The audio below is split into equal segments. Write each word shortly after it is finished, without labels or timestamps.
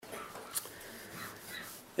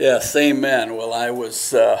Yes, amen. Well,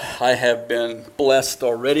 I have been blessed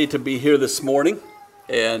already to be here this morning,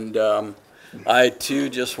 and I too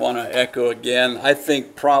just want to echo again. I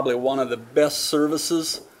think probably one of the best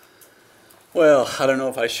services. Well, I don't know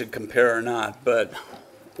if I should compare or not, but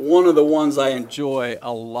one of the ones I enjoy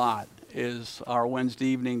a lot is our Wednesday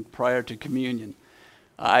evening prior to communion.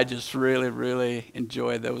 I just really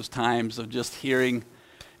enjoy those times of just hearing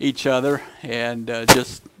each other and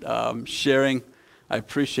just sharing. I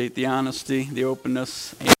appreciate the honesty, the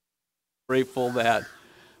openness, and I'm grateful that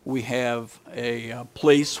we have a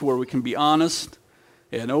place where we can be honest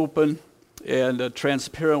and open and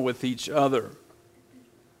transparent with each other.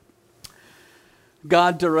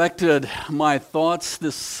 God directed my thoughts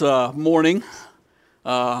this morning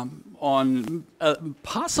on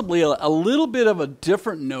possibly a little bit of a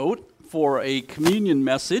different note for a communion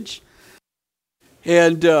message.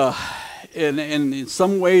 And in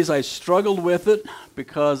some ways I struggled with it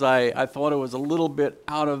because I thought it was a little bit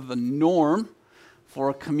out of the norm for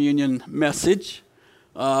a communion message.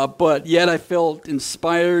 But yet I felt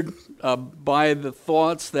inspired by the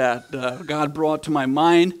thoughts that God brought to my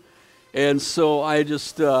mind. And so I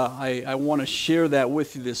just, I want to share that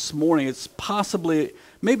with you this morning. It's possibly,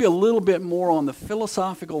 maybe a little bit more on the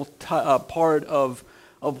philosophical part of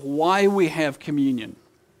why we have communion.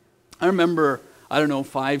 I remember,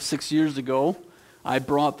 5-6 years ago, I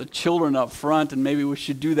brought the children up front, and maybe we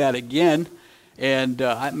should do that again. And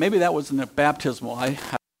maybe that was in a baptismal. I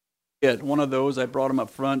did one of those. I brought them up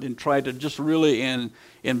front and tried to just really, in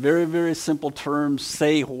very simple terms,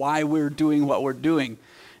 say why we're doing what we're doing.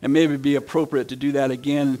 And maybe it'd be appropriate to do that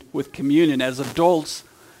again with communion. As adults,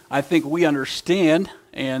 I think we understand,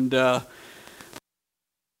 and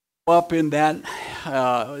up in that,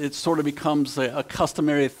 it sort of becomes a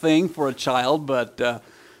customary thing for a child, but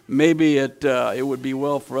maybe it would be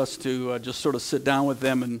well for us to just sort of sit down with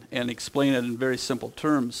them and explain it in very simple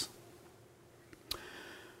terms.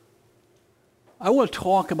 I want to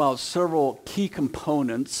talk about several key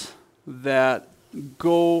components that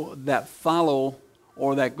follow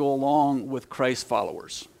or that go along with Christ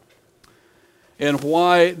followers, and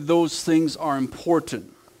why those things are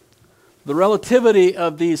important. The relativity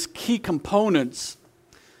of these key components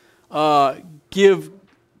give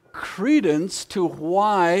credence to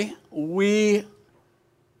why we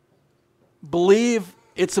believe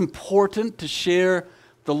it's important to share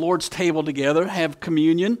the Lord's table together, have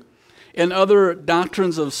communion, and other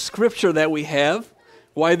doctrines of Scripture that we have,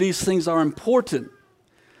 why these things are important.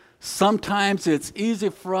 Sometimes it's easy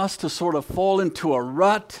for us to sort of fall into a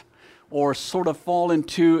rut or sort of fall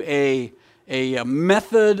into a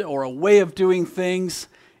method or a way of doing things,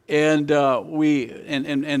 and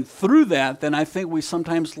through that, then I think we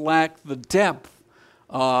sometimes lack the depth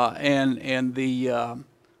and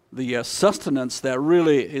the sustenance that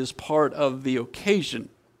really is part of the occasion.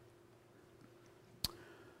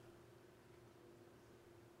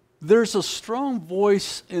 There's a strong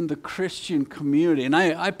voice in the Christian community, and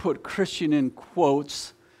I put Christian in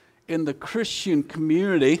quotes, in the Christian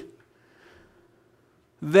community,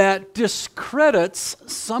 that discredits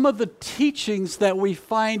some of the teachings that we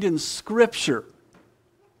find in Scripture,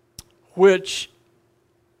 which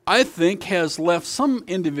I think has left some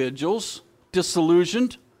individuals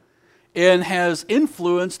disillusioned and has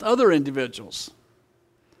influenced other individuals.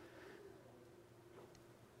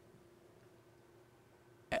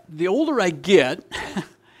 The older I get,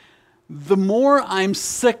 the more I'm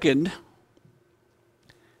sickened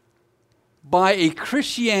by a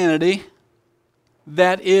Christianity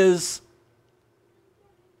that is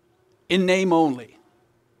in name only.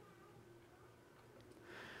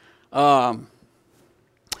 And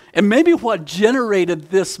maybe what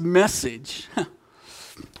generated this message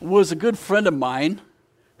was a good friend of mine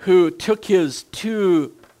who took his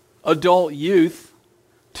 2 adult youth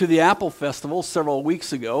to the Apple Festival several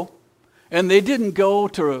weeks ago, and they didn't go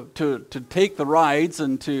to take the rides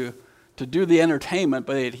and to do the entertainment,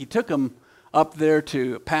 but he took them up there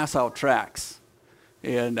to pass out tracts.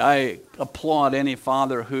 And I applaud any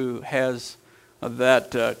father who has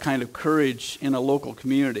that kind of courage in a local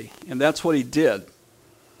community, and that's what he did.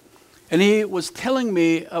 And he was telling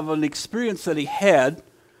me of an experience that he had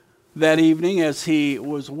that evening as he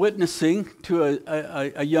was witnessing to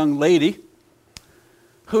a young lady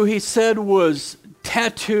who he said was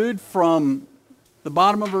tattooed from the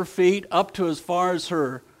bottom of her feet up to as far as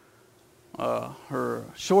her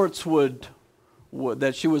shorts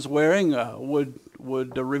that she was wearing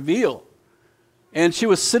would reveal. And she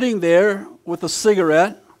was sitting there with a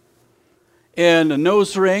cigarette and a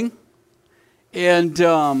nose ring, and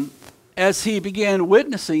as he began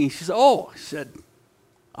witnessing, he said,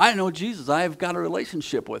 I know Jesus. I've got a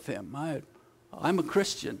relationship with him. I'm a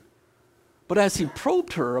Christian. But as he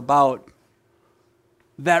probed her about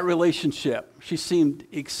that relationship, she seemed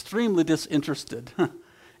extremely disinterested,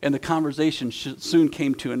 and the conversation soon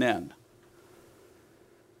came to an end.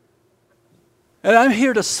 And I'm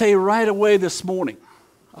here to say right away this morning,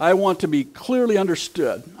 I want to be clearly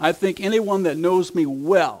understood. I think anyone that knows me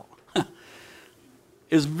well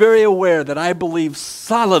is very aware that I believe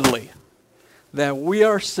solidly that we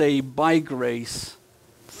are saved by grace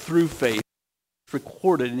through faith,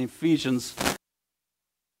 recorded in Ephesians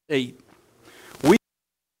 8. We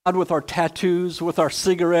God with our tattoos, with our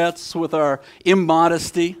cigarettes, with our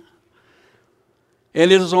immodesty,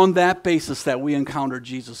 and it is on that basis that we encounter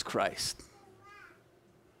Jesus Christ.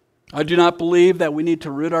 I do not believe that we need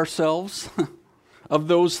to rid ourselves of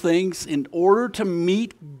those things in order to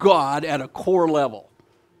meet God at a core level.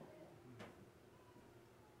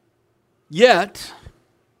 Yet,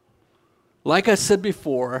 like I said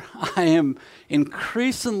before, I am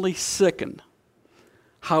increasingly sickened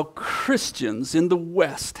how Christians in the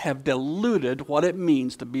West have diluted what it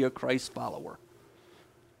means to be a Christ follower.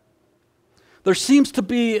 There seems to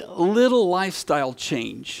be little lifestyle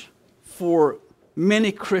change for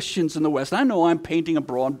many Christians in the West. I know I'm painting a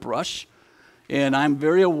broad brush, and I'm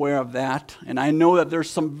very aware of that, and I know that there's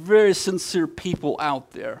some very sincere people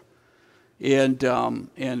out there. And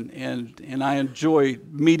I enjoy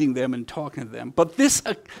meeting them and talking to them. But this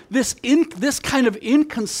kind of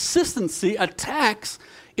inconsistency attacks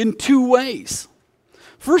in two ways.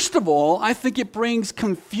 First of all, I think it brings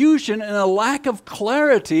confusion and a lack of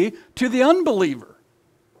clarity to the unbeliever.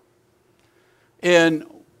 And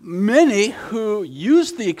many who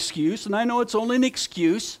use the excuse, and I know it's only an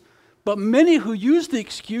excuse, but many who use the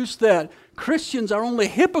excuse that Christians are only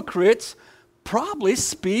hypocrites probably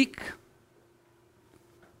speak,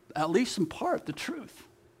 at least in part, the truth.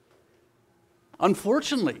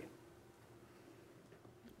 Unfortunately.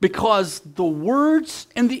 Because the words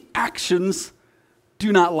and the actions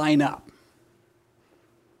do not line up.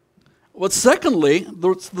 Well, secondly,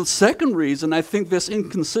 the second reason I think this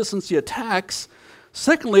inconsistency attacks,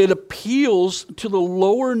 secondly, it appeals to the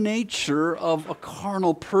lower nature of a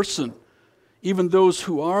carnal person, even those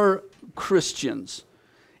who are Christians.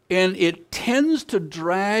 And it tends to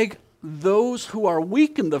drag those who are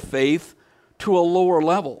weak in the faith to a lower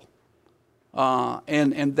level.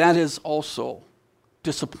 And that is also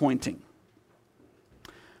disappointing.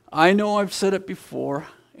 I know I've said it before,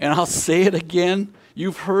 and I'll say it again.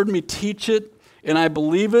 You've heard me teach it, and I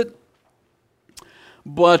believe it.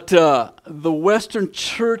 But the Western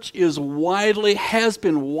church has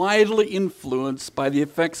been widely influenced by the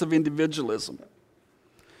effects of individualism.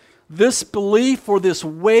 This belief or this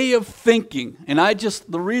way of thinking, and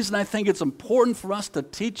the reason I think it's important for us to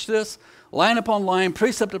teach this, line upon line,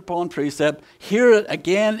 precept upon precept, hear it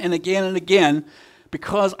again and again and again,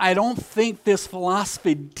 because I don't think this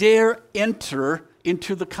philosophy dare enter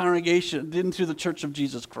into the congregation, into the Church of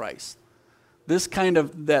Jesus Christ. This kind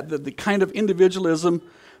of, the kind of individualism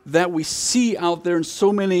that we see out there in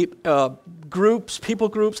so many groups, people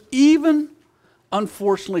groups, even,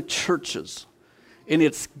 unfortunately, churches. And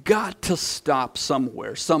it's got to stop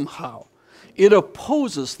somewhere, somehow. It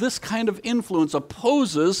opposes, this kind of influence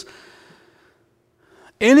opposes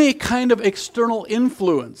any kind of external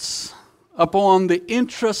influence upon the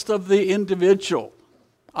interest of the individual.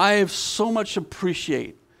 I have so much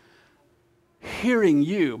appreciate hearing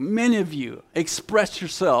you, many of you, express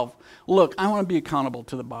yourself. Look, I want to be accountable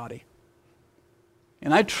to the body.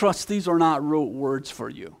 And I trust these are not rote words for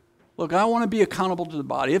you. Look, I want to be accountable to the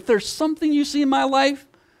body. If there's something you see in my life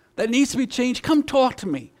that needs to be changed, come talk to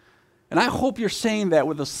me. And I hope you're saying that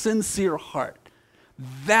with a sincere heart.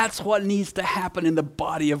 That's what needs to happen in the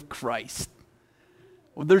body of Christ.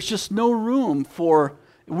 Well, there's just no room for,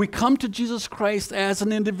 we come to Jesus Christ as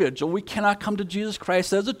an individual. We cannot come to Jesus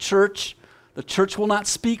Christ as a church. The church will not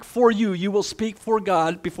speak for you. You will speak for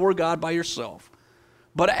God, before God by yourself.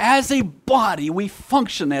 But as a body, we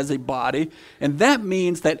function as a body, and that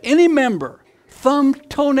means that any member, thumb,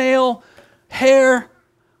 toenail, hair,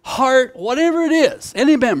 heart, whatever it is,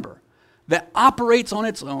 any member that operates on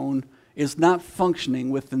its own is not functioning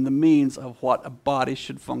within the means of what a body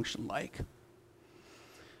should function like.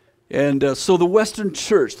 And so the Western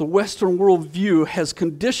church, the Western worldview has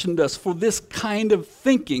conditioned us for this kind of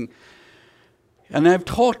thinking. And I've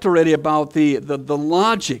talked already about the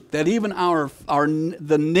logic that even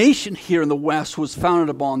the nation here in the West was founded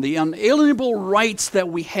upon, the unalienable rights that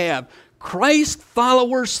we have. Christ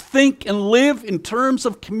followers think and live in terms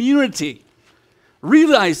of community,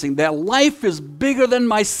 realizing that life is bigger than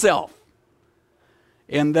myself.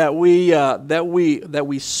 and that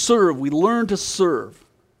we serve. We learn to serve.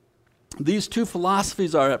 These two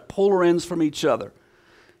philosophies are at polar ends from each other,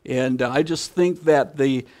 and I'm just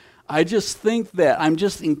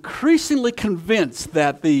increasingly convinced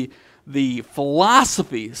that the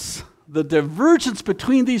philosophies, the divergence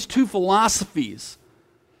between these two philosophies,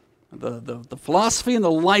 the philosophy and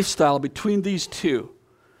the lifestyle between these two,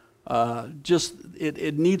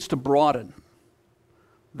 it needs to broaden.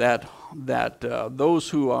 That those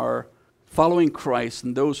who are following Christ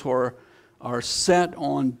and those who are set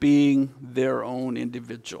on being their own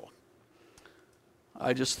individual,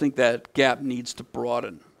 I just think that gap needs to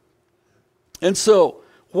broaden. And so,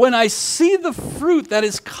 when I see the fruit that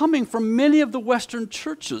is coming from many of the Western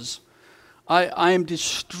churches, I am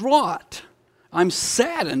distraught. I'm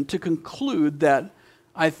saddened to conclude that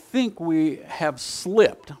I think we have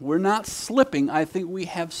slipped. We're not slipping. I think we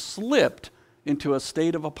have slipped into a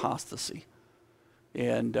state of apostasy.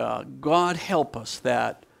 And God help us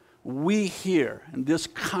that we here in this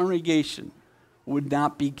congregation would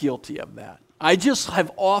not be guilty of that. I just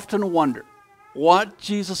have often wondered what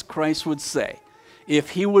Jesus Christ would say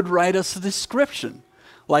if he would write us a description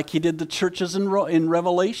like he did the churches in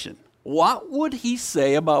Revelation. What would he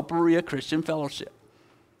say about Berea Christian Fellowship?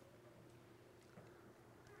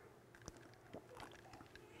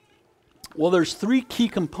 Well, there's three key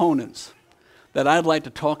components that I'd like to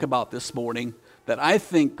talk about this morning that I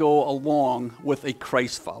think go along with a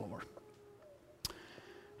Christ follower.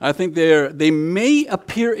 I think they may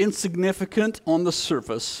appear insignificant on the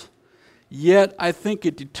surface, yet I think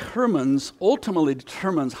it ultimately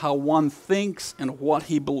determines how one thinks and what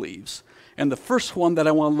he believes. And the first one that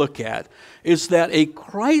I want to look at is that a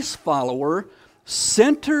Christ follower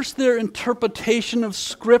centers their interpretation of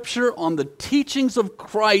Scripture on the teachings of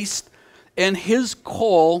Christ and his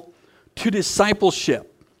call to discipleship.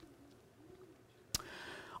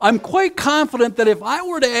 I'm quite confident that if I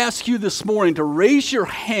were to ask you this morning to raise your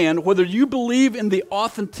hand whether you believe in the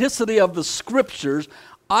authenticity of the Scriptures,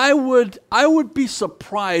 I would be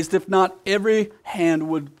surprised if not every hand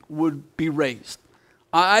would be raised.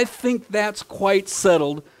 I think that's quite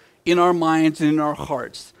settled in our minds and in our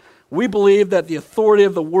hearts. We believe that the authority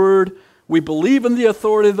of the Word, we believe in the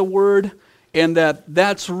authority of the Word, and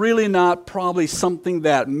that's really not probably something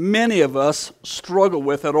that many of us struggle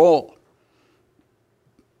with at all.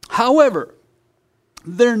 However,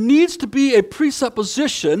 there needs to be a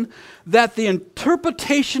presupposition that the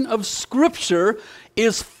interpretation of Scripture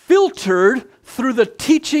is filtered through the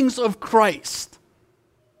teachings of Christ.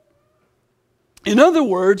 In other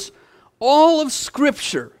words, all of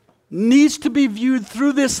Scripture needs to be viewed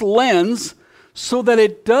through this lens so that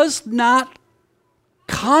it does not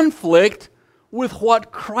conflict with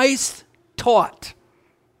what Christ taught.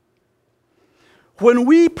 When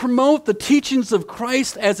we promote the teachings of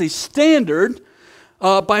Christ as a standard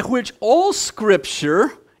by which all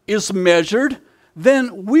Scripture is measured,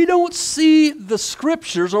 then we don't see the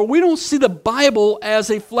Scriptures or we don't see the Bible as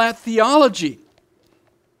a flat theology.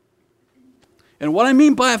 And what I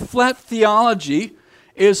mean by a flat theology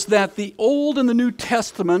is that the Old and the New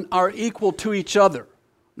Testament are equal to each other.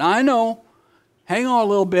 Now I know, hang on a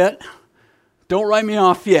little bit, don't write me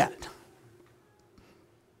off yet.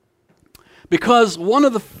 Because one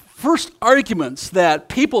of the first arguments that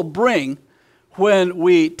people bring when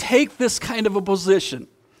we take this kind of a position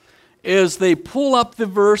is they pull up the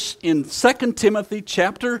verse in 2 Timothy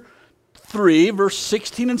chapter 3, verse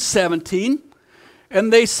 16 and 17,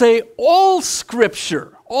 and they say all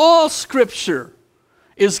Scripture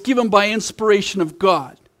is given by inspiration of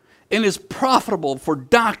God and is profitable for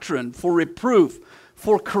doctrine, for reproof,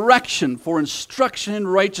 for correction, for instruction in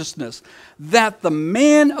righteousness, that the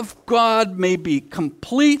man of God may be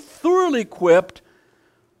complete, thoroughly equipped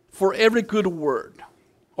for every good word,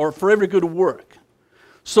 or for every good work.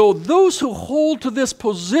 So those who hold to this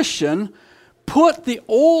position put the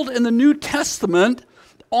Old and the New Testament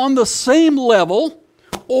on the same level,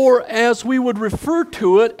 or as we would refer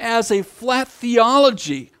to it, as a flat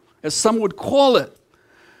theology, as some would call it.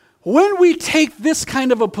 When we take this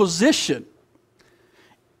kind of a position,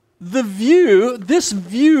 this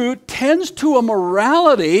view tends to a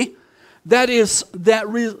morality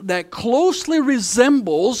that closely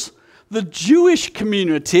resembles the Jewish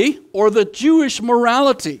community or the Jewish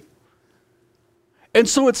morality. And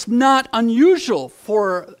so it's not unusual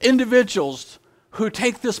for individuals who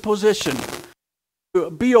take this position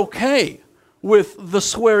to be okay with the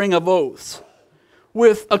swearing of oaths,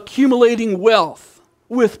 with accumulating wealth,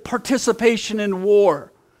 with participation in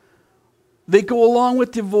war. They go along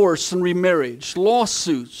with divorce and remarriage,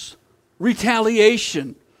 lawsuits,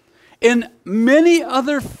 retaliation, and many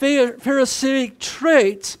other Pharisaic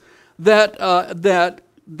traits that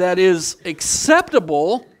is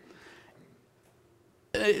acceptable.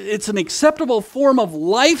 It's an acceptable form of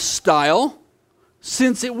lifestyle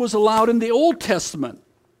since it was allowed in the Old Testament,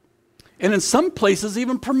 and in some places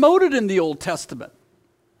even promoted in the Old Testament.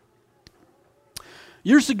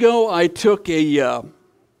 Years ago, I took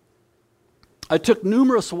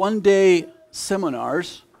numerous one-day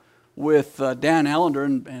seminars with Dan Allender,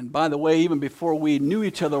 and by the way, even before we knew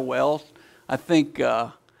each other well, I think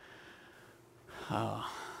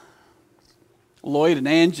Lloyd and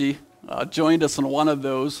Angie joined us in one of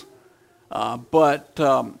those. But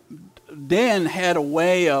Dan had a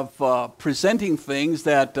way of presenting things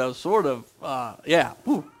that sort of,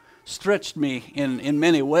 stretched me in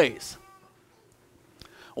many ways.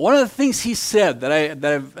 One of the things he said that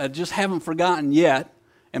I just haven't forgotten yet,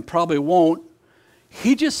 and probably won't,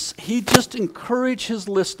 he just encouraged his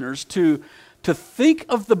listeners to think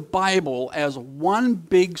of the Bible as one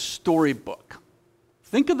big storybook.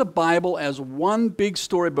 Think of the Bible as one big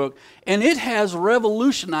storybook, and it has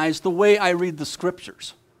revolutionized the way I read the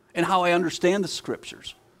Scriptures and how I understand the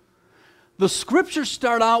Scriptures. The Scriptures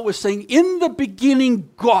start out with saying, "In the beginning,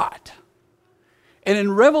 God." And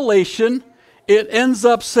in Revelation, it ends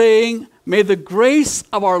up saying, "May the grace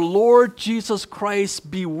of our Lord Jesus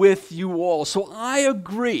Christ be with you all." So I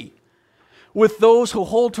agree with those who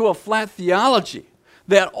hold to a flat theology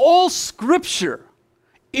that all Scripture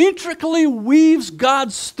intricately weaves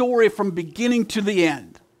God's story from beginning to the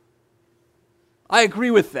end. I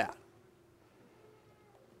agree with that.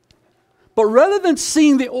 But rather than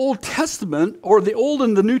seeing the Old Testament or the Old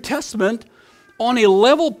and the New Testament on a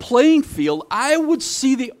level playing field, I would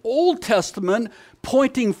see the Old Testament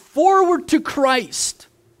pointing forward to Christ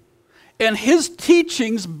and His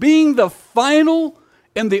teachings being the final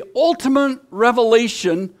and the ultimate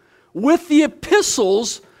revelation, with the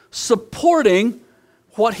epistles supporting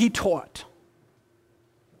what He taught.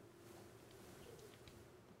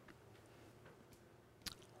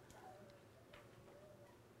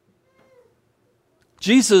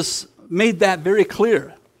 Jesus made that very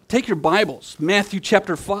clear. Take your Bibles, Matthew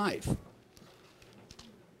chapter 5.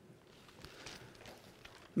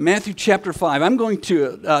 Matthew chapter 5. I'm going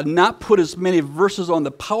to not put as many verses on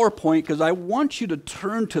the PowerPoint because I want you to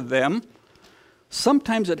turn to them.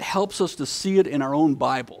 Sometimes it helps us to see it in our own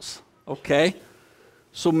Bibles, okay?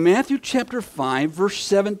 So Matthew chapter 5, verse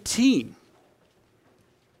 17.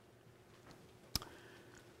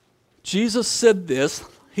 Jesus said this.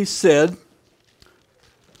 He said,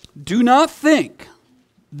 "Do not think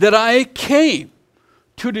that I came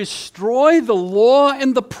to destroy the law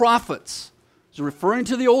and the prophets." He's referring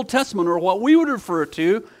to the Old Testament, or what we would refer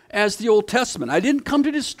to as the Old Testament. I didn't come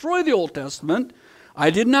to destroy the Old Testament. I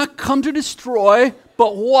did not come to destroy,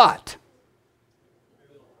 but what?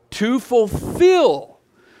 To fulfill.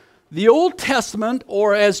 The Old Testament,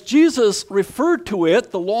 or as Jesus referred to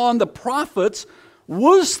it, the law and the prophets,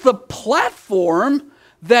 was the platform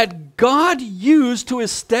that God used to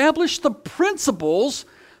establish the principles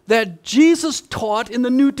that Jesus taught in the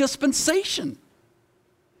new dispensation.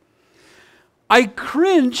 I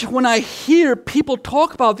cringe when I hear people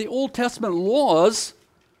talk about the Old Testament laws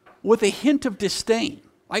with a hint of disdain.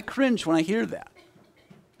 I cringe when I hear that.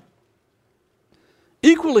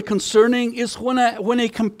 Equally concerning is when a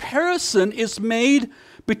comparison is made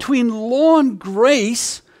between law and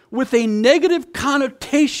grace with a negative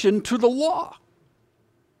connotation to the law.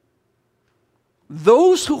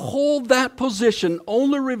 Those who hold that position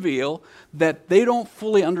only reveal that they don't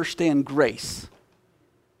fully understand grace,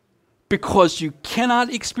 because you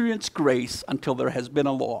cannot experience grace until there has been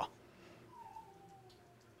a law.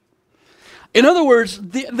 In other words,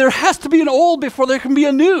 there has to be an old before there can be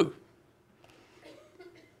a new.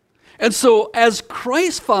 And so, as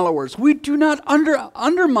Christ followers, we do not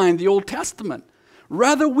undermine the Old Testament.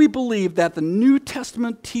 Rather, we believe that the New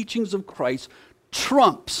Testament teachings of Christ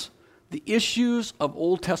trumps the issues of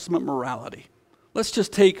Old Testament morality. Let's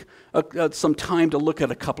just take some time to look at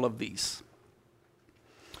a couple of these.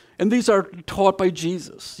 And these are taught by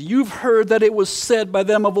Jesus. "You've heard that it was said by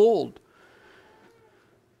them of old."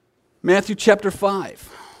 Matthew chapter 5.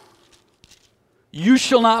 "You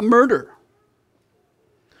shall not murder.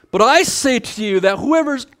 But I say to you that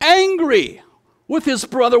whoever is angry with his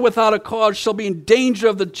brother without a cause shall be in danger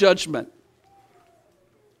of the judgment."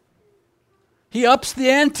 He ups the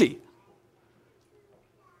ante.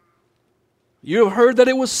 "You have heard that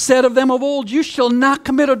it was said of them of old, you shall not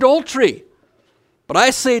commit adultery. But I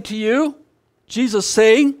say to you," Jesus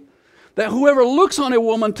saying, "that whoever looks on a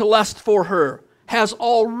woman to lust for her has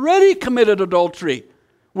already committed adultery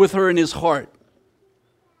with her in his heart."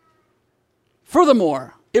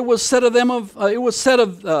 Furthermore, it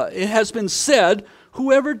has been said,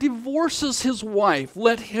 whoever divorces his wife,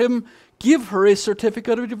 let him give her a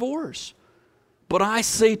certificate of divorce. But I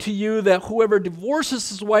say to you that whoever divorces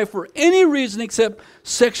his wife for any reason except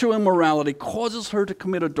sexual immorality causes her to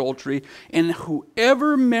commit adultery, and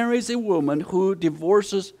whoever marries a woman who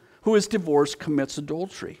is divorced commits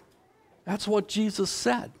adultery. That's what Jesus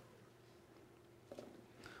said.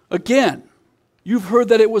 Again, you've heard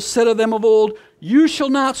that it was said of them of old, you shall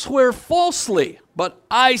not swear falsely. But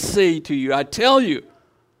I say to you, I tell you,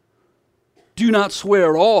 do not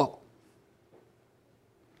swear at all.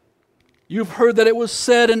 You've heard that it was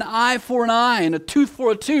said, an eye for an eye and a tooth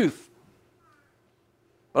for a tooth.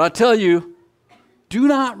 But I tell you, do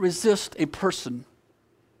not resist a person,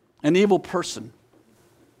 an evil person.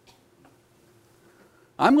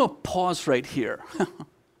 I'm going to pause right here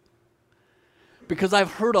because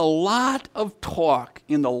I've heard a lot of talk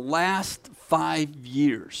in the last 5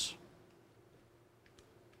 years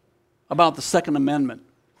about the Second Amendment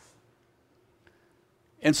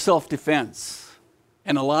and self-defense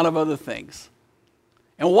and a lot of other things.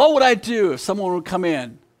 And what would I do if someone would come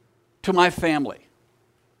in to my family?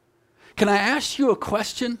 Can I ask you a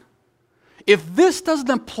question? If this doesn't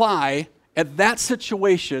apply at that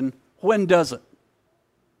situation, when does it?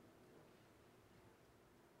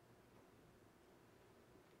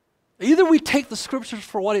 Either we take the scriptures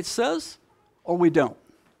for what it says, or we don't.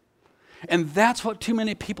 And that's what too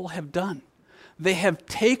many people have done. They have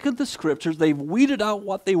taken the scriptures, they've weeded out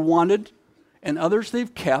what they wanted, and others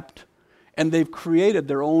they've kept, and they've created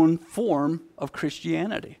their own form of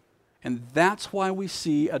Christianity. And that's why we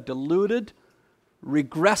see a diluted,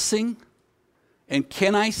 regressing, and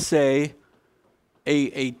can I say,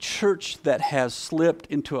 a church that has slipped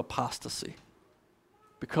into apostasy.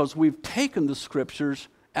 Because we've taken the scriptures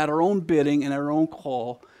at our own bidding and our own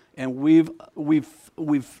call, and we've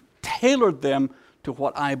tailored them to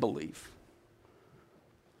what I believe.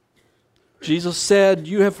 Jesus said,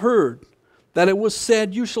 you have heard that it was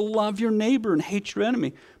said, you shall love your neighbor and hate your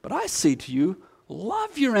enemy. But I say to you,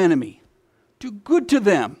 love your enemy, do good to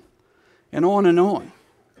them, and on and on.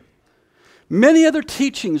 Many other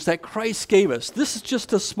teachings that Christ gave us, this is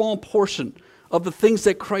just a small portion of the things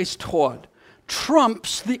that Christ taught,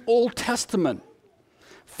 trumps the Old Testament.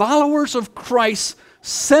 Followers of Christ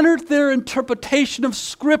centered their interpretation of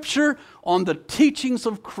Scripture on the teachings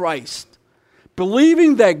of Christ,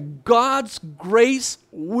 believing that God's grace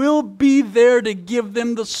will be there to give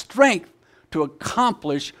them the strength to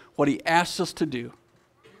accomplish what He asks us to do.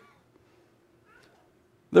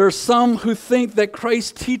 There are some who think that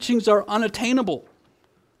Christ's teachings are unattainable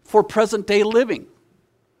for present-day living.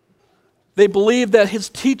 They believe that His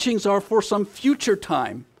teachings are for some future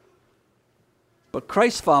time. But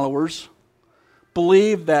Christ followers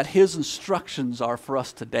believe that His instructions are for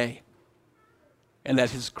us today, and that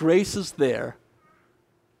His grace is there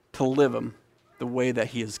to live them the way that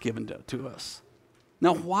He has given to us.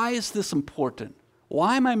 Now, why is this important?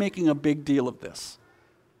 Why am I making a big deal of this?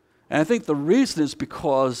 And I think the reason is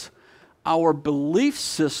because our belief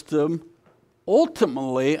system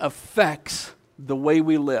ultimately affects the way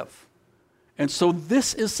we live. And so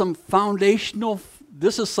this is some foundational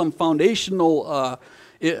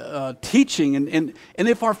teaching. And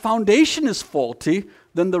if our foundation is faulty,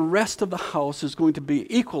 then the rest of the house is going to be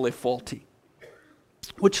equally faulty.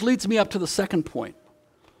 Which leads me up to the second point.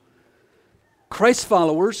 Christ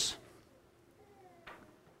followers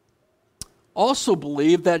also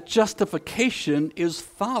believe that justification is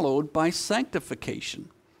followed by sanctification.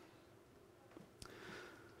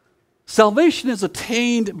 Salvation is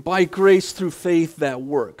attained by grace through faith that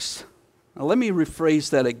works. Now let me rephrase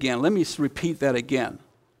that again. Let me repeat that again.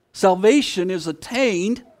 Salvation is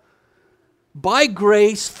attained by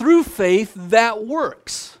grace through faith that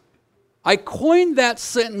works. I coined that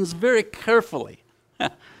sentence very carefully.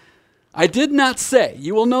 I did not say,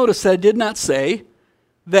 you will notice that I did not say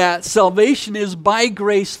that salvation is by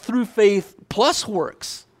grace through faith plus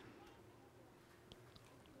works.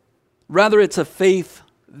 Rather, it's a faith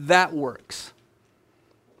that works.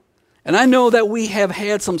 And I know that we have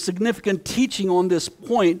had some significant teaching on this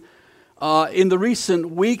point in the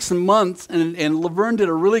recent weeks and months, and Laverne did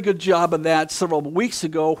a really good job of that several weeks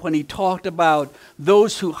ago when he talked about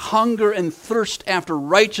those who hunger and thirst after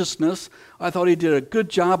righteousness. I thought he did a good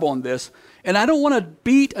job on this. And I don't want to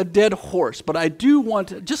beat a dead horse, but I do want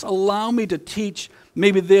to just allow me to teach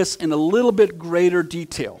maybe this in a little bit greater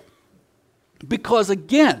detail. Because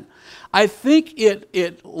again, I think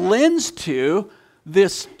it lends to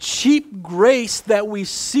this cheap grace that we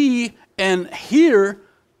see and hear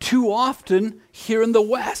too often here in the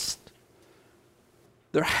West.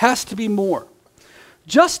 There has to be more.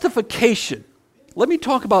 Justification. Let me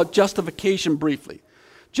talk about justification briefly.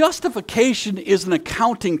 Justification is an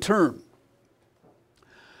accounting term.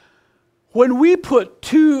 When we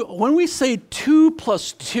say 2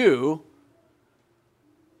 plus 2,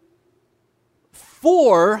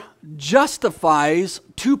 4 justifies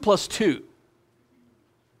 2 plus 2.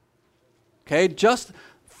 Okay,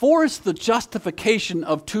 4 is the justification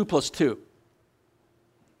of 2 plus 2.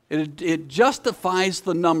 It justifies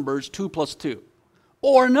the numbers 2 plus 2.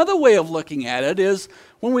 Or another way of looking at it is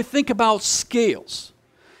when we think about scales.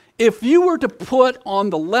 If you were to put on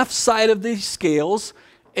the left side of these scales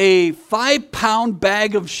a 5-pound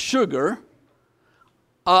bag of sugar,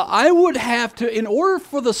 I would have to, in order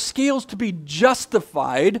for the scales to be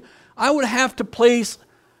justified, I would have to place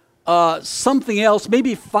something else,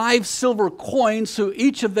 maybe 5 silver coins, so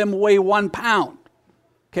each of them weigh 1 pound.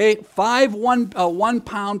 Okay, 5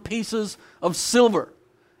 1-pound pieces of silver.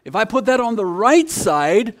 If I put that on the right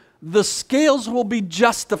side, the scales will be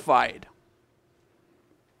justified.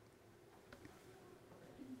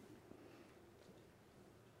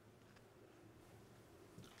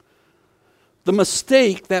 The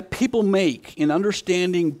mistake that people make in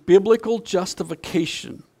understanding biblical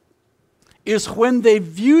justification is when they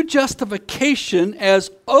view justification as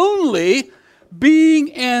only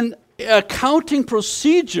being an accounting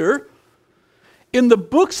procedure in the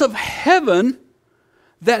books of heaven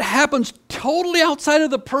that happens totally outside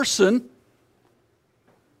of the person,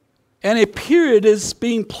 and a period is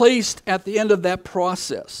being placed at the end of that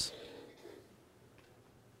process.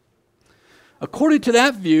 According to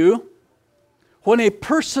that view, when a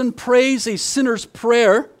person prays a sinner's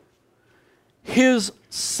prayer, his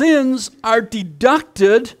sins are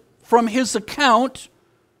deducted from his account,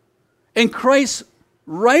 and Christ's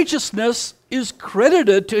righteousness is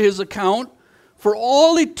credited to his account for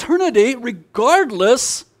all eternity,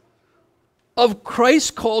 regardless of Christ's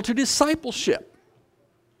call to discipleship.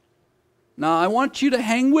 Now, I want you to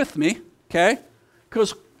hang with me, okay?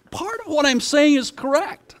 Because part of what I'm saying is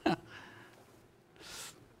correct.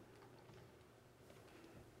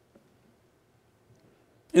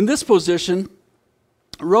 In this position,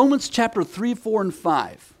 Romans chapter 3, 4, and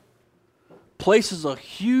 5 places a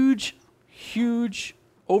huge,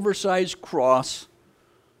 oversized cross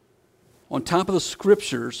on top of the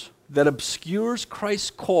scriptures that obscures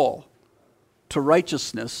Christ's call to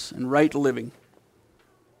righteousness and right living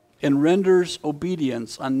and renders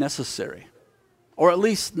obedience unnecessary, or at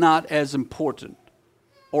least not as important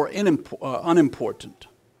or unimportant.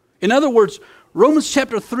 In other words, Romans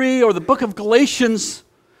chapter 3 or the book of Galatians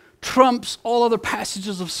trumps all other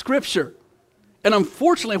passages of Scripture. And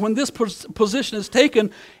unfortunately, when this position is taken,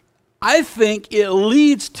 I think it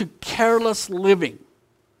leads to careless living.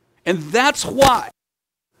 And that's why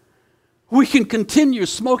we can continue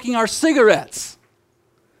smoking our cigarettes,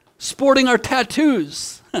 sporting our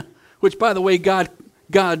tattoos, which, by the way, God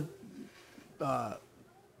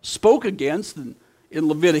spoke against in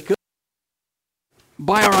Leviticus,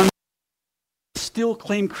 by our still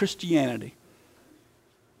claim Christianity.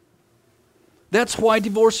 That's why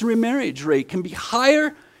divorce and remarriage rate can be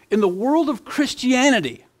higher in the world of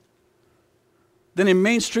Christianity than in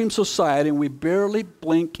mainstream society, and we barely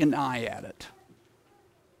blink an eye at it.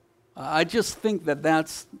 I just think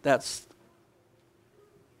that's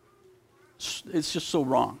it's just so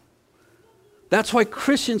wrong. That's why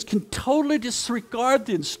Christians can totally disregard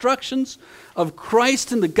the instructions of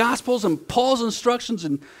Christ in the Gospels and Paul's instructions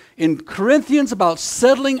in Corinthians about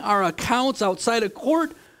settling our accounts outside of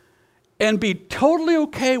court, and be totally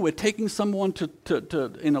okay with taking someone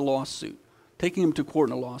in a lawsuit, taking them to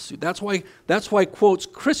court in a lawsuit. That's why quotes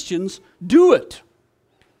Christians do it.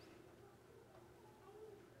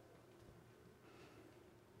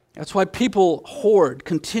 That's why people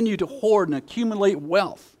continue to hoard and accumulate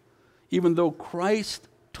wealth, even though Christ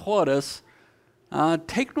taught us,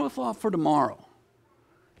 take no thought for tomorrow,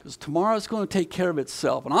 because tomorrow is going to take care of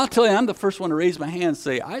itself. And I'll tell you, I'm the first one to raise my hand and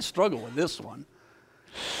say, I struggle with this one.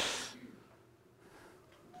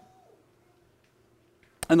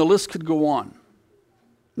 And the list could go on.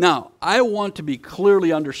 Now, I want to be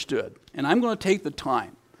clearly understood, and I'm going to take the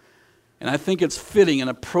time, and I think it's fitting and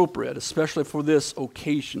appropriate, especially for this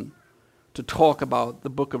occasion, to talk about the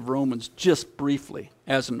book of Romans just briefly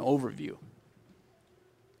as an overview.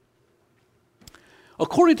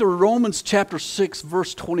 According to Romans chapter 6,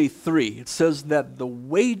 verse 23, it says that the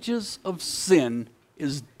wages of sin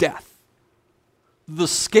is death. The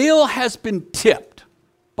scale has been tipped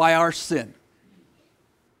by our sin.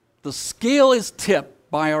 The scale is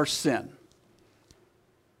tipped by our sin.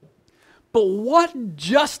 But what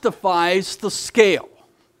justifies the scale?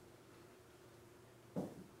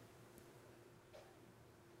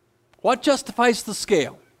 What justifies the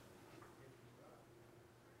scale?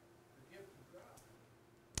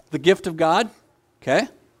 The gift of God. Okay.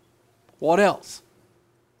 What else?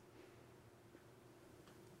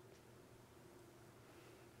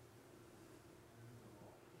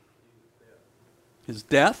 His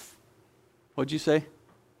death. What'd you say?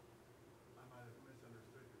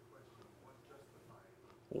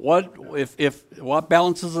 What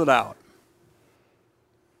balances it out?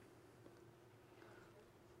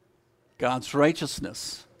 God's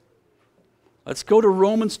righteousness. Let's go to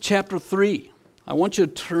Romans chapter 3. I want you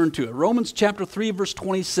to turn to it. Romans chapter 3, verse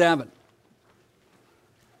 27.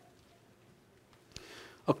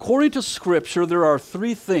 According to Scripture, there are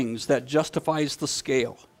three things that justifies the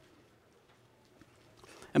scale.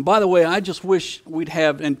 And by the way, I just wish we'd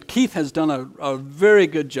have, and Keith has done a very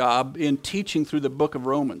good job in teaching through the book of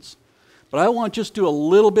Romans. But I want to just do a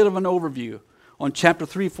little bit of an overview on chapter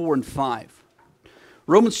 3, 4, and 5.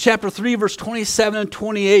 Romans chapter 3, verse 27 and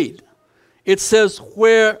 28. It says,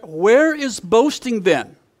 Where is boasting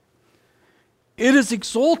then? It is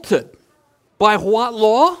exalted. By what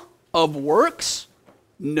law? Of works?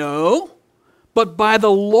 No. But by the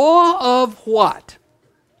law of what?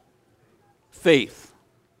 Faith.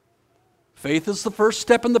 Faith is the first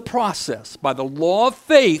step in the process. By the law of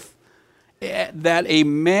faith, that a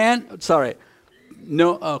man, let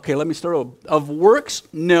me start over. Of works,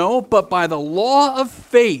 no, but by the law of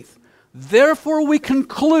faith. Therefore we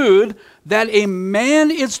conclude that a man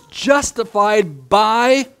is justified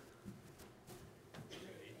by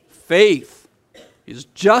faith. He's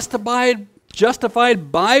justified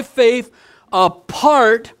by faith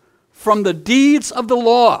apart from the deeds of the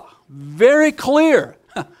law. Very clear.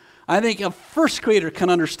 I think a first grader can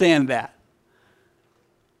understand that.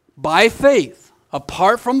 By faith,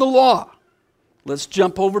 apart from the law. Let's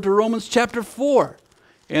jump over to Romans chapter 4.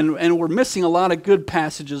 And we're missing a lot of good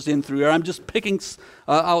passages in through here. I'm just picking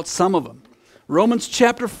out some of them. Romans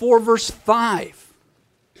chapter 4, verse 5.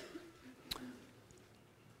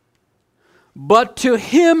 But to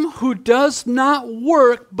him who does not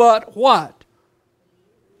work, but what?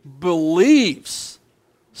 Believes.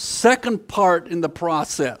 Second part in the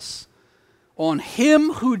process. On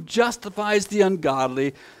him who justifies the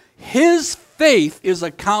ungodly, his faith is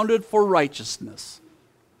accounted for righteousness.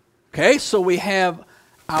 Okay, so we have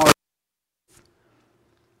our faith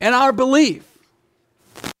and our belief.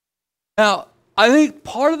 Now, I think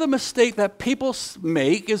part of the mistake that people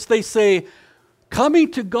make is they say, coming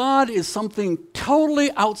to God is something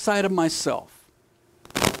totally outside of myself.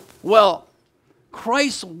 Well,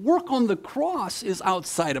 Christ's work on the cross is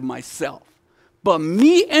outside of myself. But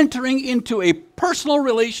me entering into a personal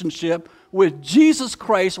relationship with Jesus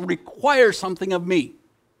Christ requires something of me.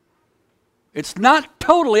 It's not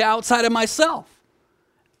totally outside of myself.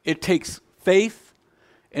 It takes faith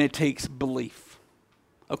and it takes belief,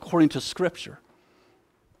 according to Scripture.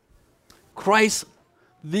 Christ,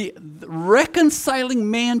 the reconciling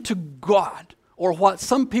man to God, or what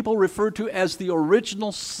some people refer to as the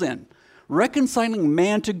original sin, reconciling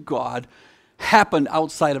man to God happened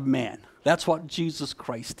outside of man. That's what Jesus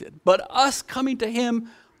Christ did. But us coming to him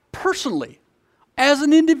personally, as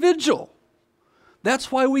an individual,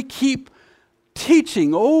 that's why we keep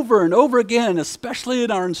teaching over and over again, especially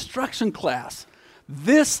in our instruction class.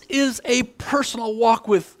 This is a personal walk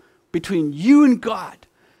between you and God.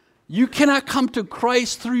 You cannot come to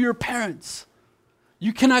Christ through your parents.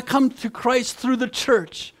 You cannot come to Christ through the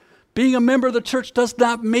church. Being a member of the church does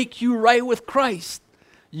not make you right with Christ.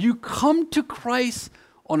 You come to Christ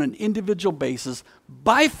on an individual basis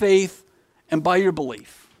by faith and by your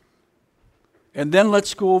belief. And then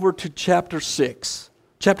let's go over to chapter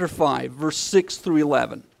 5, verse 6 through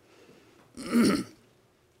 11.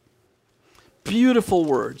 Beautiful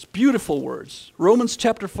words, beautiful words. Romans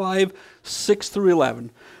chapter 5, 6 through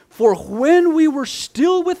 11. For when we were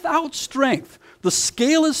still without strength, the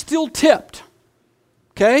scale is still tipped.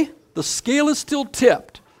 Okay? The scale is still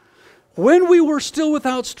tipped. When we were still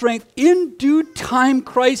without strength, in due time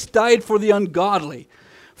Christ died for the ungodly.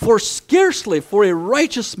 For scarcely for a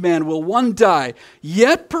righteous man will one die,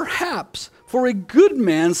 yet perhaps for a good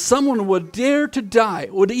man someone would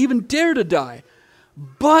even dare to die.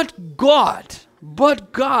 But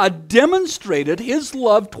God demonstrated his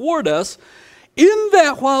love toward us in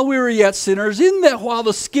that while we were yet sinners, in that while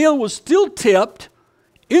the scale was still tipped,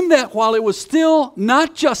 in that while it was still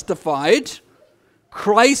not justified,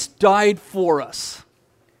 Christ died for us.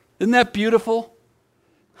 Isn't that beautiful?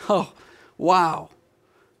 Oh, wow.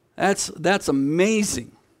 That's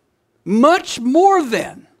amazing. Much more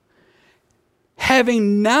than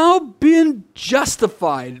having now been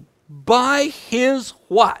justified by his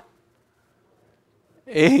what?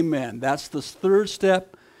 Amen. That's the third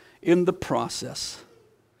step in the process.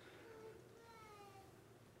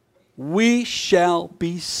 We shall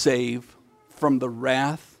be saved from the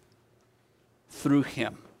wrath through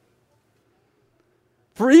him.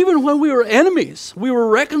 For even when we were enemies, we were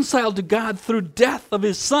reconciled to God through death of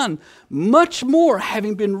his Son. Much more,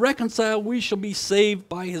 having been reconciled, we shall be saved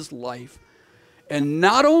by his life. And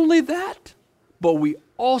not only that, but we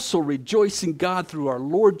also rejoice in God through our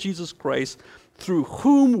Lord Jesus Christ, through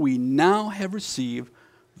whom we now have received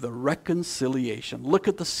the reconciliation. Look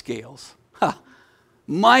at the scales.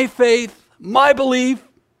 My faith, my belief,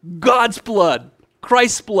 God's blood,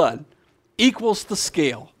 Christ's blood, equals the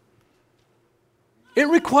scale. It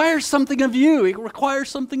requires something of you. It requires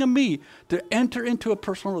something of me to enter into a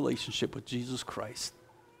personal relationship with Jesus Christ.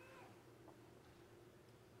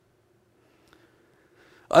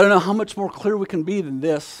 I don't know how much more clear we can be than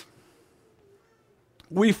this.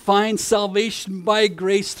 We find salvation by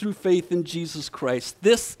grace through faith in Jesus Christ.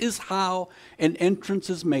 This is how an entrance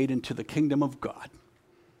is made into the kingdom of God.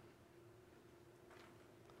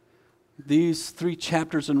 These 3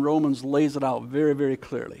 chapters in Romans lays it out very, very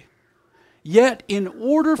clearly. Yet, in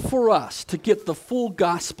order for us to get the full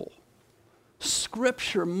gospel,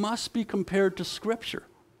 Scripture must be compared to Scripture.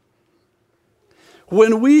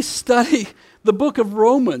 When we study the book of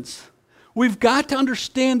Romans, we've got to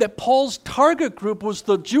understand that Paul's target group was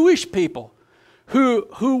the Jewish people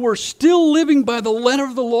who were still living by the letter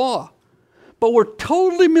of the law, but were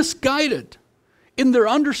totally misguided in their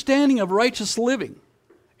understanding of righteous living.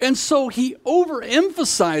 And so he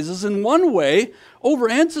overemphasizes, in one way,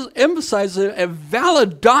 overemphasizes a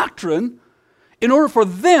valid doctrine in order for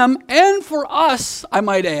them and for us, I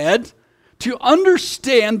might add, to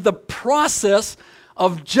understand the process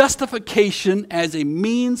of justification as a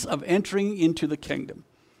means of entering into the kingdom.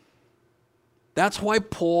 That's why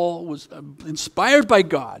Paul was inspired by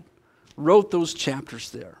God, wrote those chapters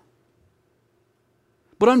there.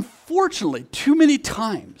 But unfortunately, too many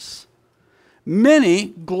times,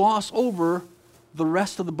 many gloss over the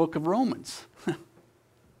rest of the book of Romans.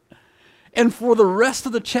 And for the rest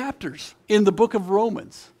of the chapters in the book of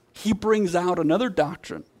Romans, he brings out another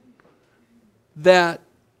doctrine that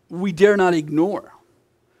we dare not ignore.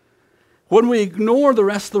 When we ignore the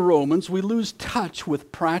rest of the Romans, we lose touch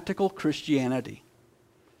with practical Christianity.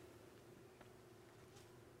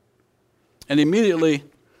 And immediately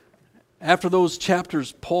after those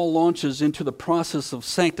chapters, Paul launches into the process of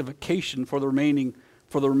sanctification for the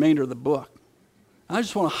remainder of the book. I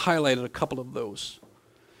just want to highlight a couple of those.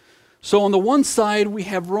 So on the one side, we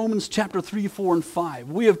have Romans chapter 3, 4, and 5.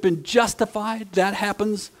 We have been justified. That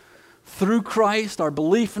happens through Christ, our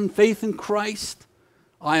belief and faith in Christ.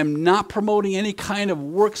 I am not promoting any kind of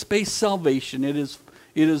works-based salvation. It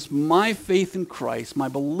is my faith in Christ, my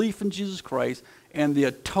belief in Jesus Christ, and the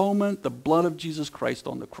atonement, the blood of Jesus Christ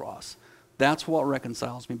on the cross. That's what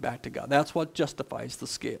reconciles me back to God. That's what justifies the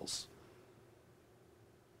scales.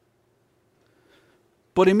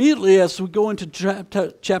 But immediately as we go into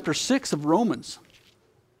chapter 6 of Romans,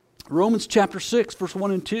 Romans chapter 6, verse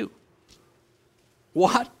 1 and 2.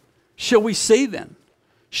 What shall we say then?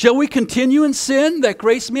 Shall we continue in sin that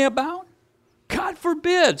grace may abound? God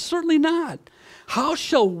forbid, certainly not. How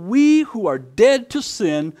shall we who are dead to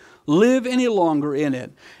sin live any longer in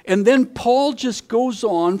it? And then Paul just goes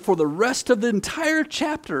on for the rest of the entire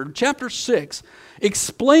chapter, chapter 6,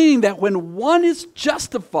 explaining that when one is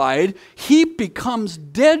justified, he becomes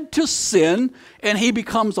dead to sin and he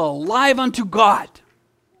becomes alive unto God.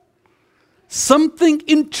 Something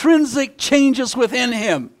intrinsic changes within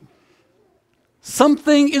him.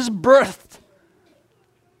 Something is birthed.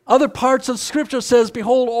 Other parts of Scripture says,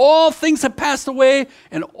 behold, all things have passed away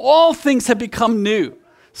and all things have become new.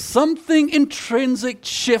 Something intrinsic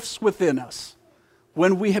shifts within us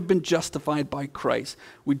when we have been justified by Christ.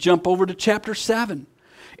 We jump over to chapter 7,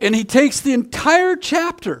 and he takes the entire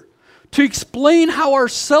chapter to explain how our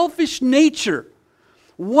selfish nature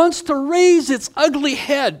wants to raise its ugly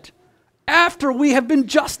head after we have been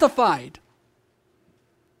justified.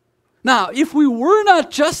 Now, if we were not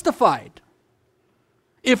justified,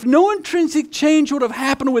 if no intrinsic change would have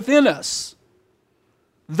happened within us,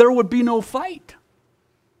 there would be no fight.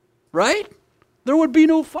 Right? There would be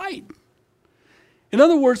no fight. In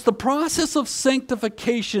other words, the process of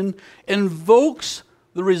sanctification invokes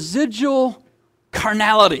the residual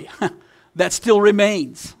carnality that still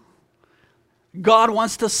remains. God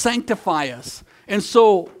wants to sanctify us. And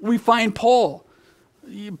so we find Paul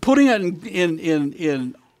putting it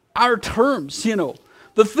in our terms,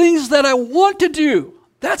 the things that I want to do,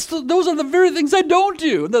 Those are the very things I don't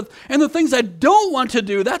do. And the things I don't want to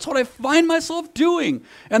do, that's what I find myself doing.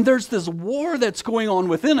 And there's this war that's going on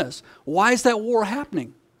within us. Why is that war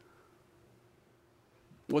happening?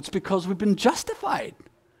 Well, it's because we've been justified.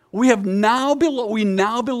 We now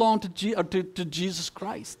belong to Jesus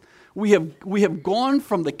Christ. We have gone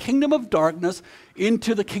from the kingdom of darkness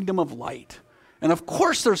into the kingdom of light. And of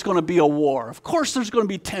course there's going to be a war. Of course there's going to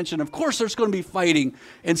be tension. Of course there's going to be fighting.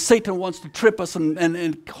 And Satan wants to trip us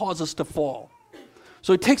and cause us to fall.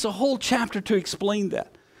 So he takes a whole chapter to explain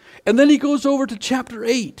that. And then he goes over to chapter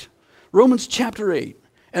 8, Romans chapter 8.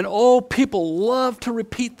 And all people love to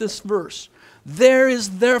repeat this verse. There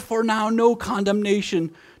is therefore now no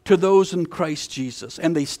condemnation to those in Christ Jesus.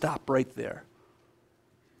 And they stop right there.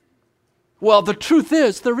 Well, the truth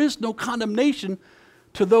is, there is no condemnation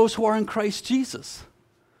to those who are in Christ Jesus.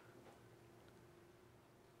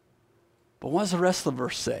 But what does the rest of the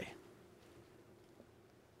verse say?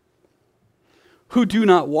 Who do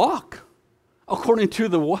not walk according to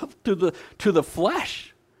the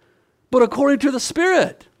flesh, but according to the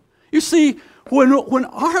Spirit. You see, when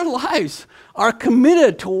our lives are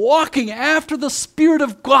committed to walking after the Spirit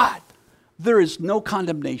of God, there is no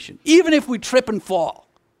condemnation, even if we trip and fall.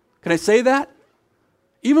 Can I say that?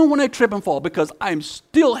 Even when I trip and fall, because I'm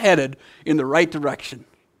still headed in the right direction.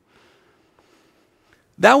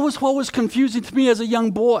 That was what was confusing to me as a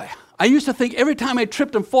young boy. I used to think every time I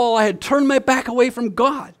tripped and fall, I had turned my back away from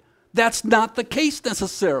God. That's not the case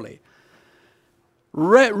necessarily.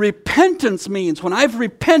 Repentance means when I've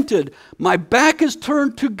repented, my back is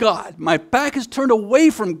turned to God. My back is turned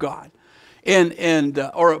away from God.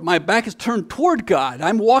 Or my back is turned toward God.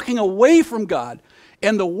 I'm walking away from God.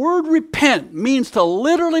 And the word repent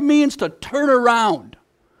literally means to turn around.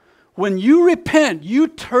 When you repent, you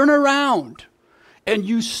turn around and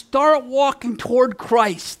you start walking toward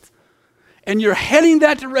Christ. And you're heading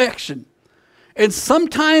that direction. And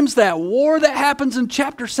sometimes that war that happens in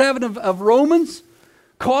chapter 7 of Romans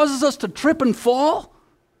causes us to trip and fall.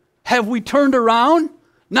 Have we turned around?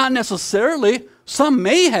 Not necessarily. Some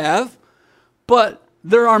may have. But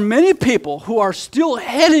there are many people who are still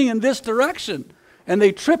heading in this direction. And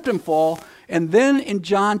they tripped and fall. And then in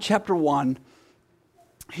John chapter 1,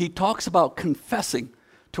 he talks about confessing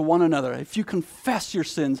to one another. If you confess your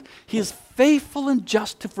sins, he is faithful and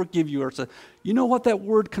just to forgive you. You know what that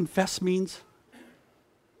word confess means?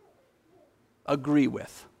 Agree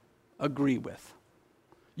with. Agree with.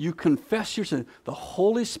 You confess your sin. The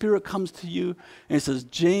Holy Spirit comes to you and says,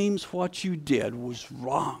 James, what you did was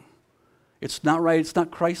wrong. It's not right. It's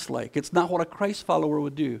not Christ-like. It's not what a Christ follower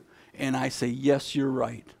would do. And I say, yes, you're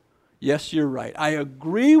right. Yes, you're right. I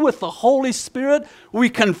agree with the Holy Spirit. We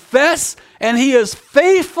confess, and he is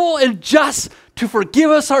faithful and just to forgive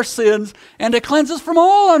us our sins and to cleanse us from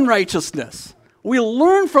all unrighteousness. We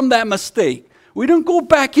learn from that mistake. We don't go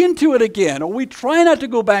back into it again, or we try not to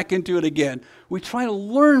go back into it again. We try to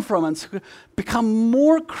learn from it and become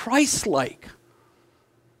more Christ-like.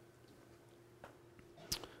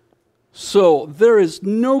 So there is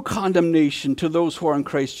no condemnation to those who are in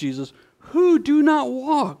Christ Jesus, who do not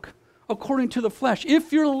walk according to the flesh.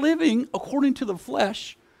 If you're living according to the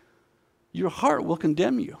flesh, your heart will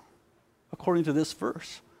condemn you, according to this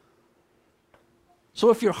verse. So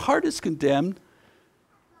if your heart is condemned,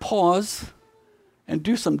 pause and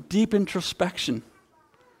do some deep introspection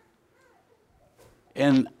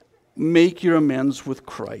and make your amends with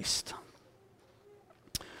Christ.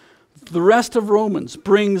 The rest of Romans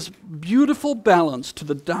brings beautiful balance to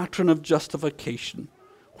the doctrine of justification,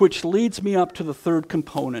 which leads me up to the third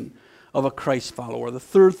component of a Christ follower. The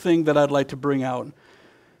third thing that I'd like to bring out,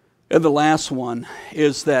 and the last one,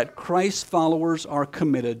 is that Christ followers are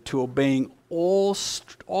committed to obeying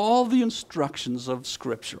all the instructions of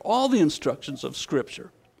Scripture. All the instructions of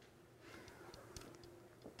Scripture.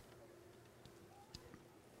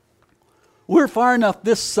 We're far enough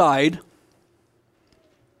this side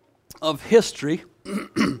of history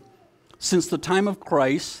since the time of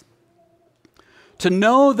Christ to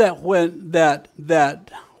know that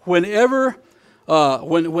whenever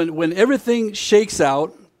everything shakes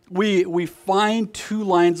out, we find two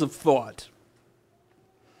lines of thought.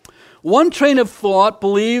 One train of thought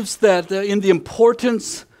believes that in the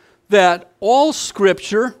importance that all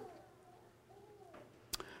Scripture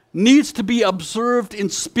needs to be observed in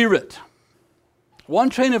spirit. One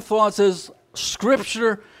train of thought says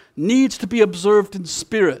Scripture needs to be observed in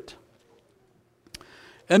spirit.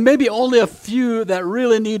 And maybe only a few that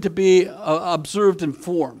really need to be observed in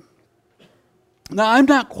form. Now, I'm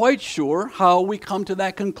not quite sure how we come to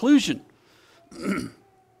that conclusion.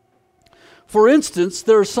 For instance,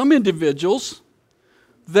 there are some individuals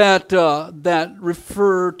that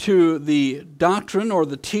refer to the doctrine or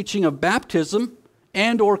the teaching of baptism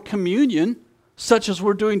and or communion, such as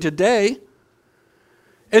we're doing today.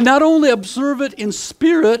 And not only observe it in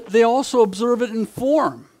spirit, they also observe it in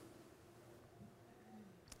form.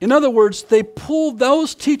 In other words, they pull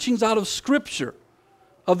those teachings out of Scripture,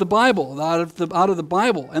 of the Bible, out of the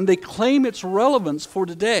Bible, and they claim its relevance for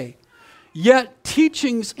today. Yet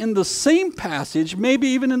teachings in the same passage, maybe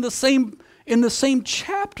even in the same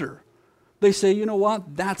chapter, they say, you know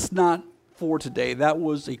what, that's not for today. That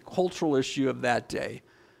was a cultural issue of that day.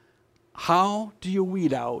 How do you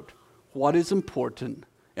weed out what is important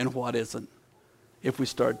and what isn't if we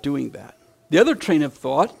start doing that? The other train of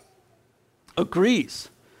thought agrees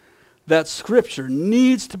that Scripture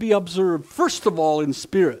needs to be observed, first of all, in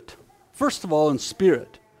spirit. First of all, in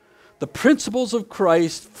spirit. The principles of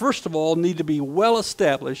Christ, first of all, need to be well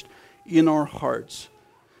established in our hearts.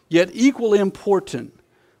 Yet equally important,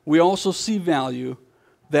 we also see value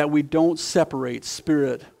that we don't separate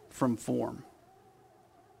spirit from form.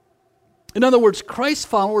 In other words, Christ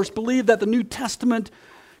followers believe that the New Testament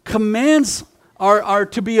commands are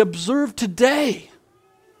to be observed today.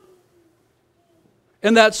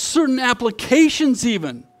 And that certain applications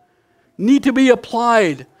even need to be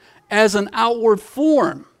applied as an outward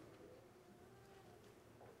form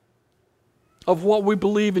of what we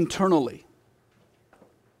believe internally.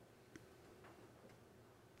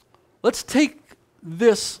 Let's take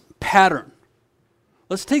this pattern.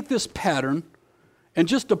 Let's take this pattern and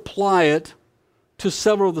just apply it to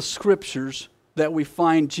several of the scriptures that we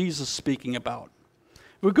find Jesus speaking about.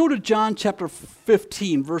 We go to John chapter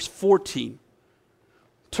 15, verse 14.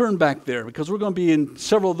 Turn back there because we're going to be in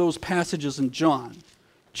several of those passages in John.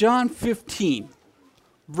 John 15,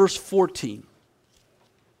 verse 14.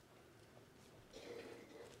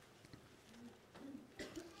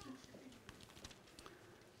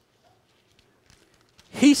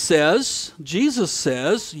 He says, Jesus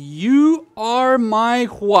says, you are my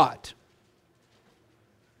what?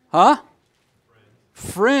 Huh?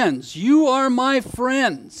 Friends. You are my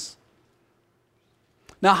friends.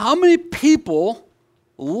 Now, how many people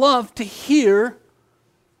love to hear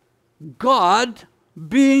God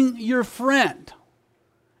being your friend?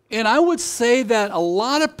 And I would say that a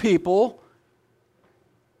lot of people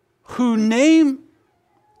who name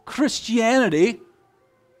Christianity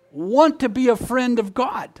want to be a friend of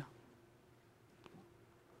God.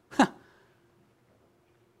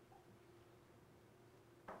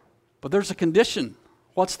 But there's a condition.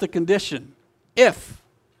 What's the condition? If,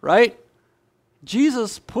 right?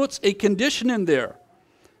 Jesus puts a condition in there.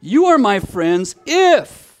 You are my friends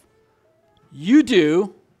if you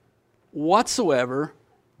do whatsoever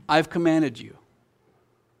I've commanded you.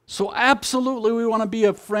 So absolutely we want to be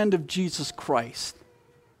a friend of Jesus Christ,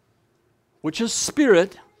 which is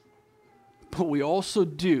spirit, but we also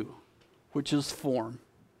do, which is form.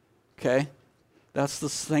 Okay? That's the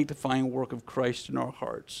sanctifying work of Christ in our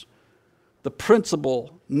hearts. The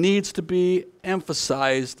principle needs to be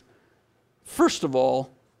emphasized, first of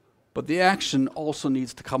all, but the action also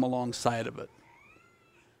needs to come alongside of it.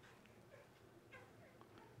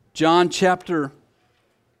 John chapter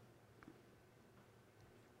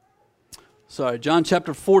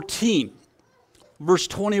 14, verse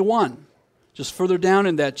 21. Just further down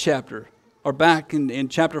in that chapter, or back in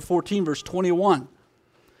chapter 14, verse 21.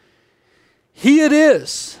 He it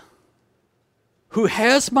is who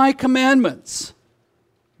has my commandments.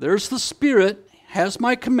 There's the Spirit, has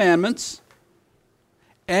my commandments,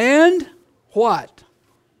 and what?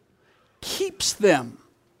 Keeps them,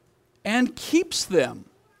 and keeps them.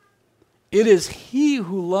 It is he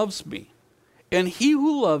who loves me, and he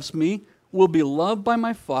who loves me will be loved by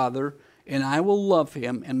my Father, and I will love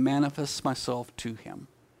him and manifest myself to him.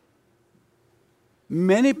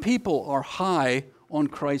 Many people are high on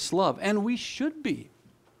Christ's love, and we should be.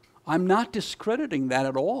 I'm not discrediting that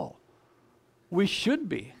at all. We should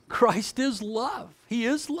be. Christ is love. He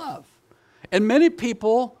is love. And many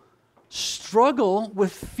people struggle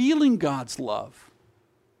with feeling God's love.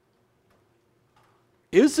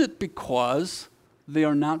 Is it because they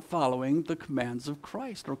are not following the commands of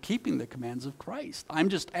Christ or keeping the commands of Christ? I'm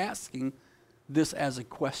just asking this as a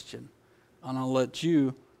question, and I'll let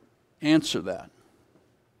you answer that.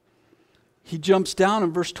 He jumps down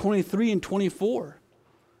in verse 23 and 24.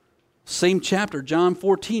 Same chapter, John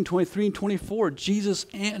 14, 23 and 24. Jesus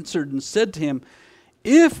answered and said to him,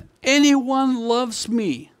 if anyone loves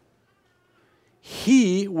me,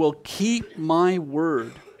 he will keep my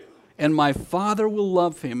word, and my Father will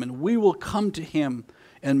love him, and we will come to him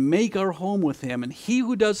and make our home with him. And he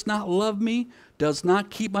who does not love me does not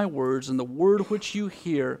keep my words, and the word which you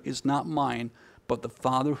hear is not mine, but the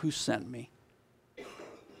Father who sent me.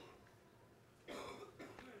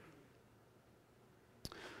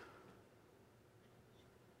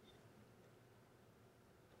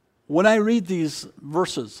 When I read these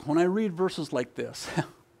verses, when I read verses like this,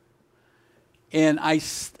 and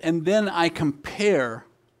then I compare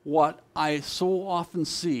what I so often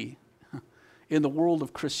see in the world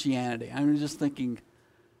of Christianity, I'm just thinking,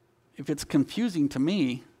 if it's confusing to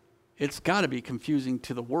me, it's got to be confusing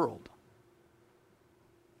to the world.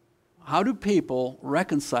 How do people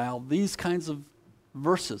reconcile these kinds of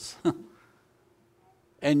verses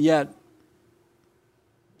and yet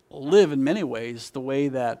live in many ways the way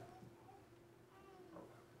that,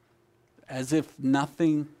 as if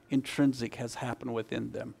nothing intrinsic has happened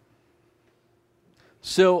within them?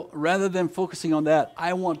 So rather than focusing on that,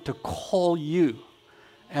 I want to call you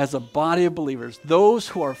as a body of believers, those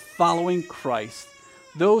who are following Christ,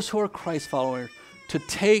 those who are Christ followers, to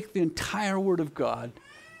take the entire Word of God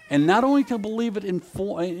and not only to believe it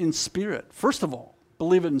in spirit, first of all,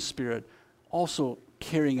 believe it in spirit, also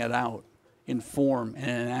carrying it out in form and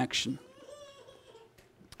in action.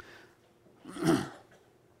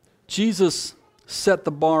 Jesus set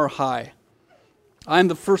the bar high. I'm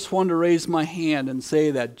the first one to raise my hand and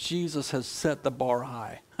say that Jesus has set the bar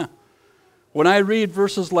high. When I read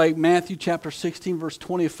verses like Matthew chapter 16, verse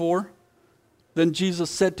 24, then Jesus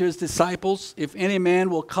said to his disciples, if any man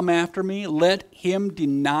will come after me, let him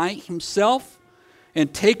deny himself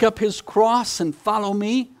and take up his cross and follow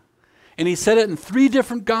me. And he said it in 3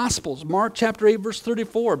 different Gospels. Mark chapter 8, verse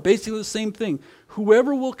 34, basically the same thing.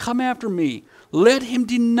 Whoever will come after me, let him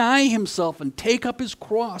deny himself and take up his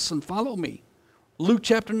cross and follow me. Luke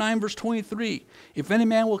chapter 9, verse 23, if any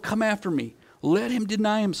man will come after me, let him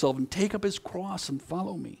deny himself and take up his cross and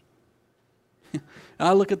follow me.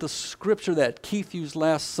 I look at the scripture that Keith used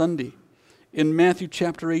last Sunday in Matthew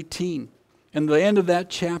chapter 18, and the end of that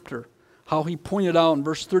chapter, how he pointed out in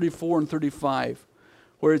verse 34 and 35,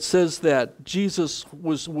 where it says that Jesus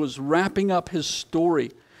was wrapping up his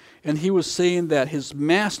story, and he was saying that his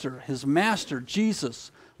master,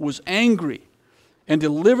 Jesus, was angry and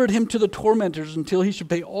delivered him to the tormentors until he should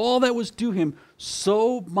pay all that was due him.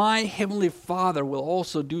 So my heavenly Father will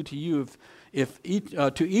also do to you,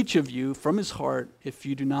 to each of you from his heart, if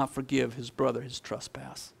you do not forgive his brother his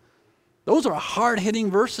trespass. Those are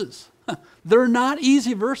hard-hitting verses. They're not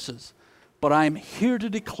easy verses, but I'm here to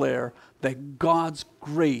declare that God's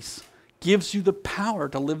grace gives you the power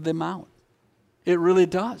to live them out. It really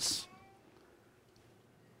does.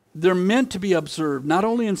 They're meant to be observed, not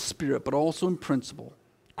only in spirit, but also in principle.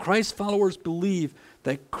 Christ followers believe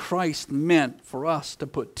that Christ meant for us to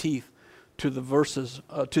put teeth to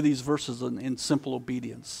these verses in simple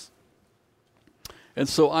obedience. And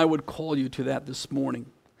so I would call you to that this morning.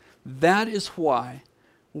 That is why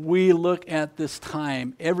we look at this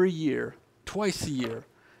time every year, twice a year,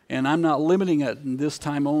 and I'm not limiting it in this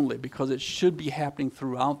time only, because it should be happening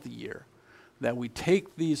throughout the year, that we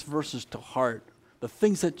take these verses to heart, the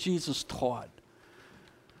things that Jesus taught.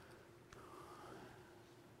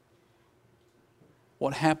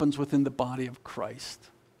 What happens within the body of Christ.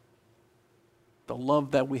 The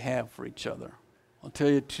love that we have for each other. I'll tell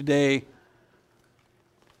you today,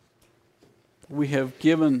 we have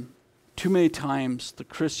given, too many times the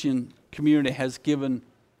Christian community has given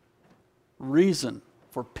reason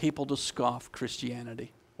for people to scoff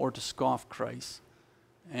Christianity or to scoff Christ.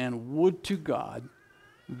 And would to God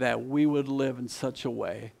that we would live in such a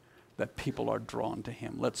way that people are drawn to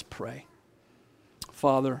him. Let's pray.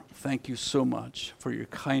 Father, thank you so much for your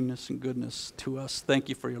kindness and goodness to us. Thank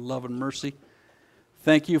you for your love and mercy.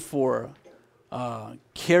 Thank you for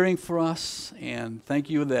caring for us, and thank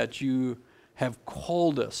you that you have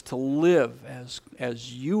called us to live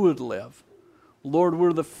as you would live. Lord,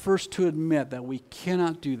 we're the first to admit that we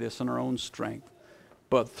cannot do this in our own strength,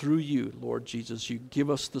 but through you, Lord Jesus, you give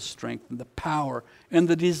us the strength and the power and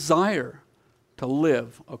the desire to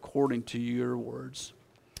live according to your words.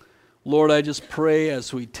 Lord, I just pray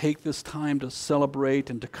as we take this time to celebrate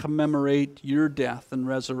and to commemorate your death and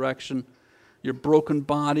resurrection, your broken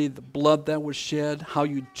body, the blood that was shed, how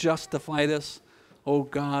you justified us. Oh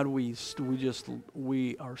God, we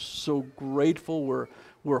are so grateful.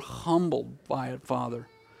 We're humbled by it, Father,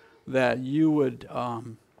 that you would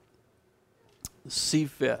see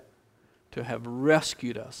fit to have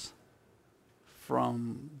rescued us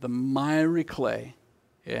from the miry clay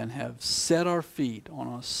and have set our feet on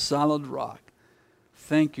a solid rock.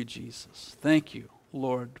 Thank you, Jesus. Thank you,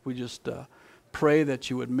 Lord. We just pray that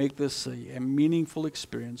you would make this a meaningful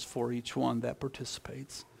experience for each one that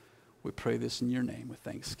participates. We pray this in your name with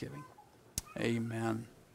thanksgiving. Amen.